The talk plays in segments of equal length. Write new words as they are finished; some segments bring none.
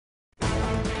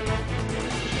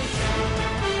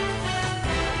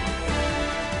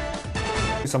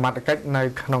សមត្ថកិច្ចនៅ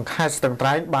ក្នុងខេត្តស្ទឹងត្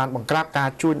រែងបានបង្ក្រាបការ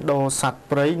ជួញដូរសត្វ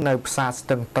ព្រៃនៅផ្សារស្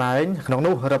ទឹងត្រែងក្នុង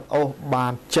នោះរឹបអូសបា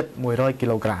នជិត100គី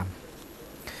ឡូក្រាម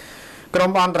ក្រុ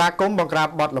មអន្តរាគមន៍បង្ក្រាប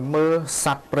បទល្មើសស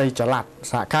ត្វព្រៃចល័ត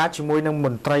សហការជាមួយនឹងម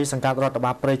ន្ត្រីសង្កាត់រដ្ឋ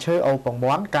បាលព្រៃឈើអូពង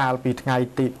មាន់កាលពីថ្ងៃ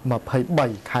ទី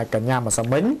23ខែកញ្ញាម្សិល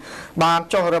មិញបាន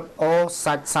ចុះរឹបអូស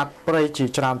សាច់សត្វព្រៃជា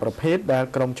ច្រើនប្រភេទដែល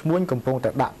ក្រុមឈ្មួញកំពុងតែ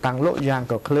ដាក់តាំងលក់យ៉ាង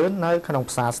កក្លឿននៅក្នុង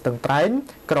ផ្សារស្ទឹងត្រែង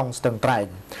ក្រុងស្ទឹងត្រែង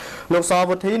លោកស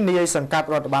វុធីនាយសង្កាត់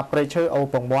រដ្ឋបាលព្រៃឈើអូ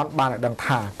ពងមាន់បានឲ្យដឹង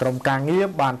ថាក្រុមការងារ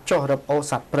បានចុះរឹបអូ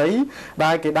សសត្វព្រៃ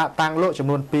ដែលគេដាក់តាំងលក់ចំ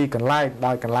នួន2កន្លែង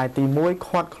ដោយកន្លែងទី1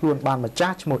ខាត់ខ្លួនបានម្ចា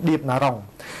ស់ឈ្មោះឌៀបណារង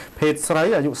ភេទស្រី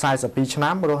អាយុ42ឆ្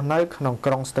នាំរស់នៅក្នុង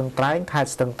ក្រុងស្ទឹងត្រែងខេត្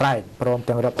តស្ទឹងត្រែងព្រម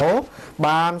ទាំងរឹបអូស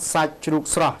បានសាច់ជ្រូក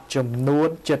ស្រស់ចំនួន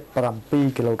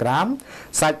77គីឡូក្រាម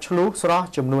សាច់ឆ្លូសស្រស់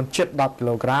ចំនួន10គី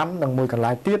ឡូក្រាមនិងមួយកន្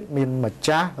លែងទៀតមានម្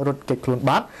ចាស់រត់គេចខ្លួន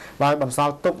បាត់ដោយបន្ស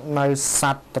ល់ទុកនៅស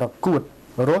ត្វត្រកួត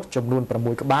រស់ចំនួន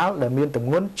6ក្បាលដែលមានទម្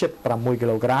ងន់76គី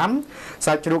ឡូក្រាម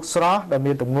សាច់ជ្រូកស្រស់ដែល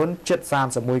មានទម្ងន់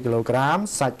31គីឡូក្រាម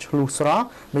សាច់ឆ្លុះស្រស់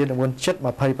មានទម្ងន់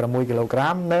26គីឡូក្រា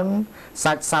មនិង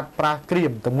សាច់សត្វប្រាសក្រៀ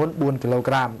មទម្ងន់4គីឡូ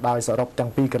ក្រាមដោយសរុបទាំ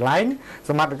ងពីរកន្លែង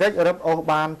សមត្ថកិច្ចរឹបអូស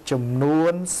បានចំនួ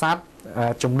នសត្វ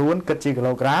ចំនួនគិតជាគី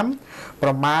ឡូក្រាមប្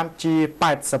រមាណជា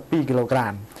82គីឡូក្រា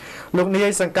មលោកនាយ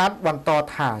សង្កាត់បន្ត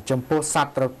ថាចំពោះសត្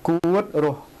វត្រកួតរ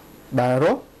ស់ដែលរ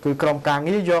ស់គឺក្រុមការ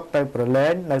ងារយកទៅប្រឡែ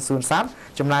ងនៅសួនសត្វ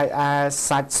ចំណែកឯ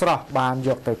សាច់ស្រស់បានយ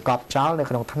កទៅកប់ចោលនៅ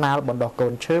ក្នុងថ្នាលបណ្ដោះកូ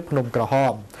នឈើភ្នំក្រហ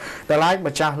មតែឡែក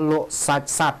ម្ចាស់លក់សាច់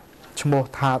សត្វឈ្មោះ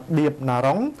ថាឌៀបណា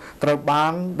រុងត្រូវបា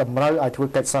នតម្រូវឲ្យធ្វើ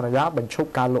កិច្ចសន្យាបញ្ឈប់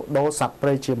ការលក់ដូរសត្វព្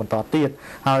រៃជាបន្តទៀត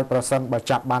ហើយប្រសិនបើ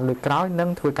ចាប់បានលើកក្រោយនឹង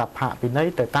ធ្វើការផាកពិន័យ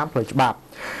ទៅតាមផ្លូវច្បាប់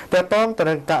តែតងទៅ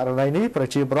នឹងករណីនេះប្រ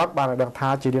ជាពលរដ្ឋបានដឹងថា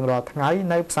ជារៀងរាល់ថ្ងៃ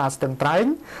នៅផ្សារស្ទឹងត្រែង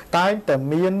តែងតែ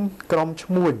មានក្រុម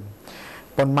ឈ្មួញ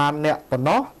ប៉ុន្មានអ្នកប៉ុណ្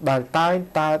ណោះដែលតែង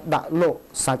តែដាក់លក់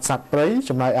សាច់សត្វព្រៃ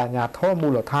ចំណែកអាជ្ញាធរមូ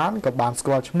លដ្ឋានក៏បានស្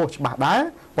គាល់ឈ្មោះច្បាស់ដែរ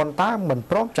ប៉ុន្តែមិន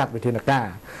ព្រមចាត់វិធានការ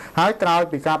ហើយក្រោយ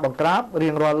ពីការបង្ក្រាបរៀ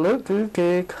ងរាល់លើកគឺគេ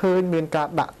ឃើញមានការ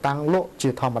ដាក់តាំងលក់ជា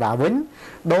ធម្មតាវិញ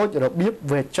ដោយរបៀប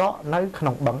វេចចកនៅក្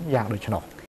នុងបឹងយ៉ាងដូច្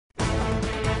នោះ